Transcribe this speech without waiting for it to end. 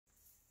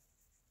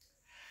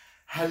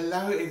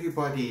Hello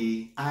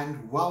everybody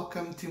and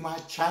welcome to my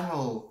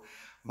channel.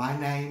 My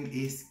name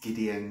is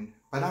Gideon,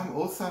 but I'm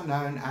also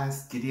known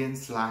as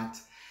Gideon's Light.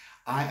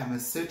 I am a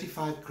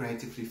certified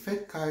creatively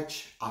fit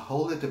coach. I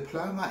hold a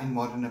diploma in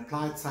modern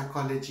applied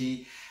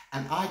psychology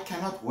and I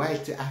cannot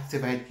wait to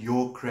activate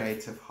your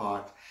creative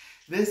heart.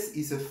 This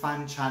is a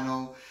fun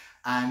channel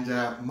and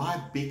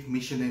my big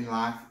mission in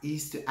life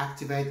is to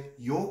activate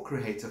your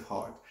creative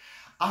heart.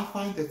 I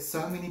find that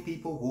so many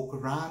people walk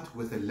around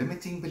with a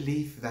limiting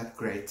belief that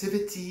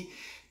creativity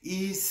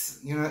is,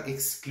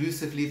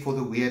 exclusively for the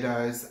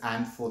weirdos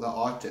and for the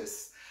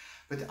artists.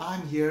 But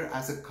I'm here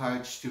as a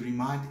coach to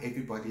remind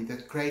everybody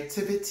that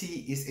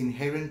creativity is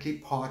inherently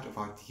part of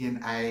our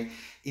DNA.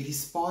 It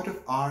is part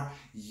of our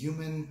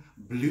human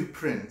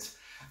blueprint,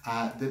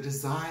 the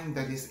design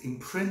that is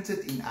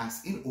imprinted in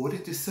us in order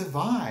to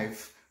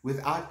survive.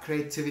 Without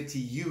creativity,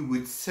 you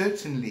would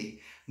certainly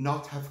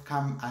not have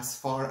come as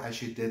far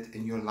as you did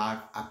in your life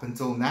up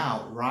until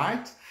now,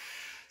 right?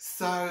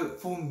 So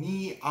for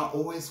me, I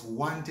always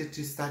wanted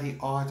to study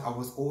art. I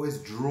was always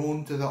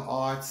drawn to the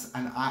arts,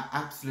 and I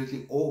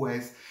absolutely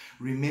always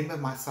remember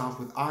myself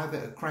with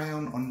either a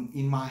crayon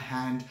in my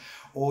hand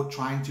or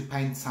trying to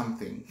paint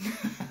something.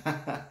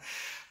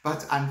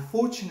 But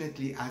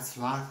unfortunately, as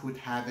life would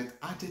have it,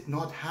 I did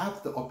not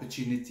have the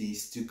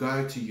opportunities to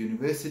go to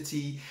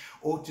university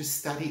or to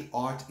study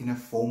art in a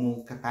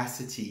formal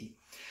capacity.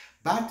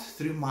 But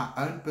through my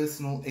own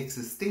personal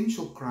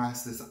existential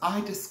crisis,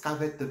 I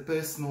discovered the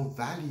personal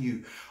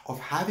value of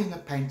having a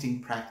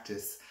painting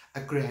practice,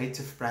 a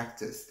creative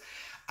practice.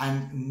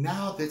 And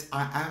now that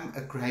I am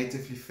a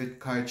creatively fit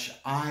coach,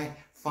 I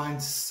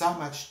find so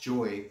much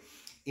joy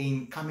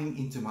in coming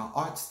into my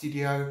art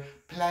studio,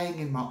 playing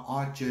in my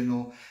art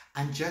journal,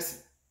 and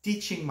just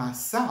teaching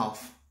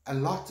myself a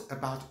lot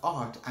about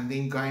art and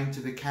then going to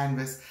the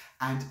canvas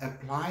and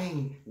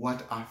applying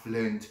what I've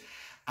learned.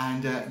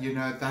 And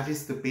that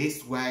is the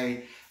best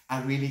way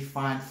I really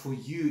find for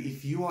you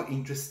if you are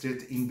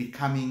interested in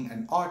becoming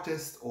an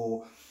artist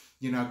or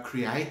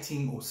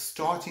creating or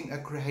starting a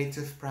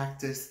creative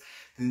practice.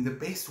 Then the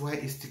best way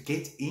is to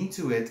get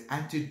into it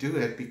and to do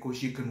it,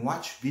 because you can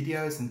watch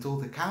videos until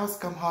the cows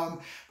come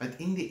home, but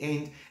in the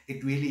end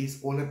it really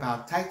is all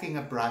about taking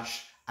a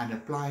brush and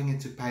applying it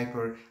to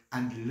paper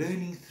and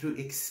learning through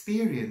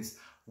experience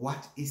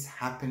what is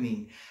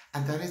happening.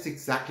 And that is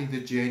exactly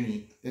the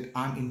journey that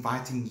I'm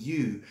inviting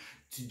you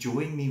to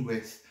join me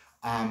with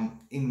on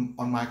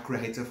my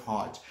creative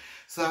heart.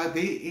 So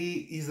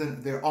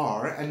there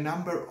are a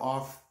number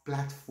of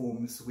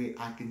platforms where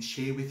I can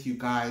share with you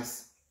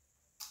guys.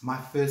 My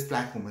first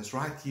platform is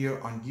right here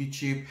on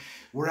YouTube,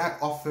 where I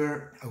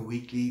offer a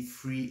weekly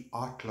free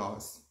art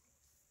class.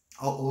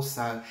 I'll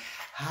also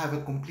have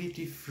a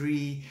completely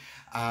free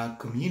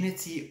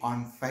community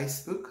on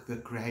Facebook, The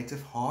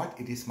Creative Heart.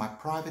 It is my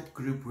private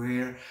group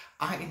where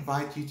I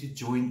invite you to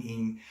join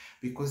in,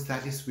 because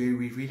that is where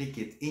we really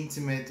get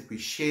intimate. We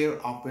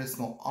share our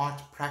personal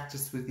art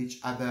practice with each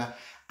other,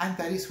 and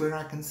that is where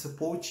I can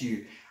support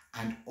you.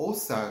 And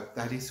also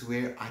that is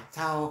where I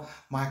tell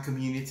my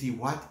community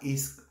what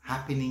is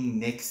happening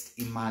next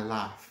in my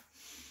life.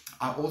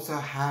 I also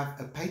have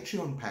a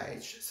Patreon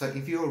page. So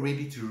if you're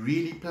ready to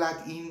really plug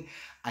in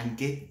and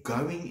get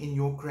going in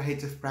your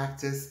creative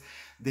practice,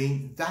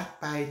 then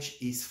that page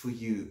is for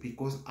you,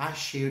 because I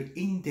share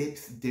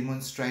in-depth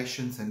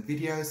demonstrations and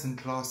videos and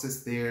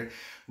classes there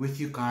with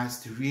you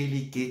guys to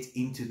really get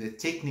into the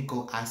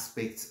technical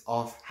aspects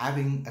of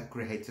having a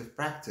creative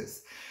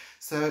practice.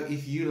 So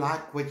if you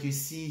like what you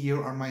see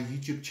here on my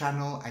YouTube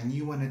channel and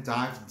you want to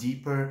dive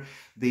deeper,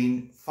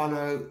 then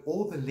follow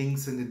all the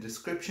links in the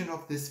description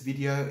of this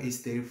video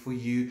is there for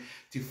you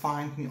to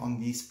find me on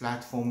these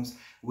platforms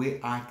where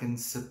I can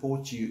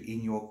support you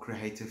in your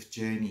creative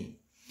journey.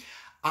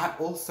 I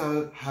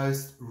also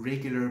host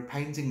regular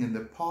painting in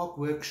the park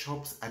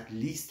workshops at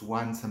least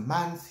once a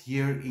month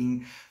here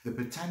in the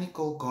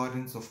Botanical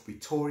Gardens of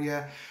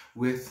Pretoria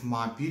with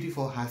my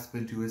beautiful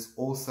husband, who is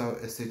also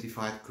a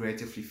certified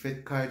creatively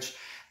fit coach.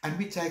 And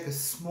we take a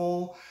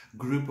small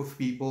group of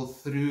people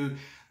through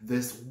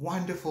this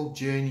wonderful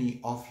journey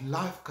of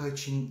life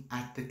coaching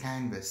at the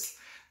canvas.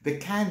 The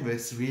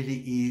canvas really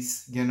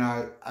is,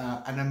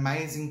 an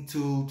amazing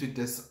tool to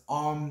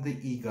disarm the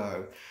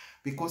ego,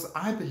 because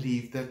I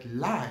believe that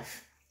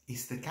life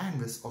is the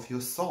canvas of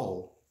your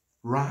soul,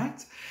 right?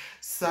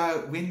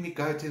 So when we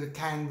go to the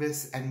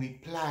canvas and we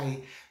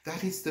play,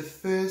 that is the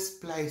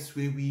first place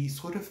where we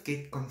sort of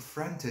get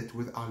confronted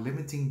with our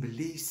limiting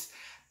beliefs,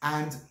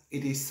 and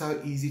it is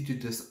so easy to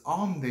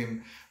disarm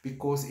them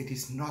because it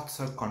is not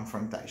so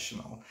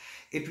confrontational.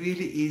 It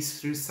really is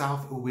through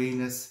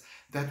self-awareness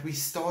that we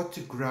start to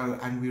grow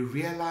and we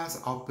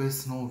realize our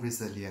personal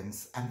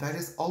resilience. And that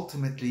is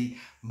ultimately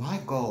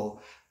my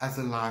goal as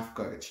a life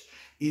coach,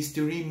 is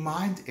to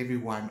remind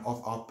everyone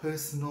of our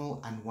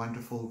personal and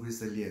wonderful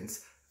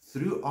resilience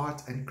through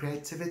art and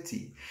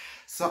creativity.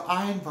 So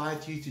I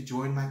invite you to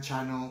join my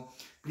channel.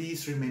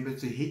 Please remember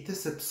to hit the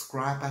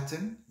subscribe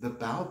button, the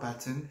bell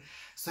button,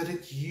 so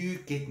that you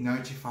get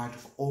notified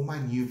of all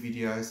my new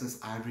videos as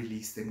I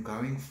release them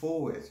going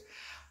forward.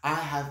 I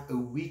have a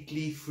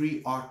weekly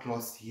free art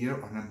class here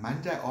on a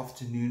Monday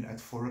afternoon at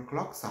 4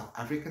 o'clock South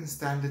African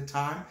Standard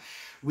Time,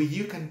 where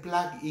you can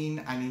plug in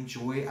and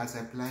enjoy as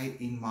I play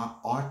in my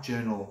art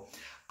journal.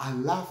 I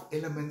love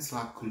elements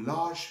like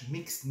collage,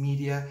 mixed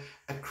media,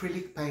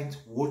 acrylic paint,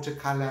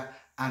 watercolor,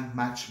 and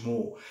much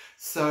more.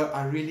 So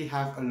I really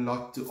have a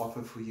lot to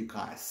offer for you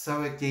guys.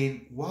 So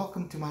again,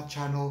 welcome to my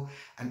channel,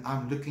 and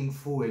I'm looking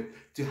forward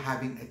to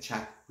having a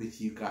chat with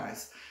you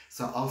guys.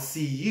 So I'll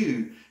see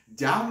you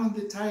down on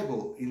the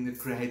table in the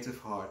creative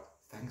heart.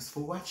 Thanks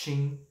for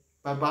watching.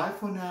 Bye bye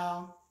for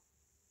now.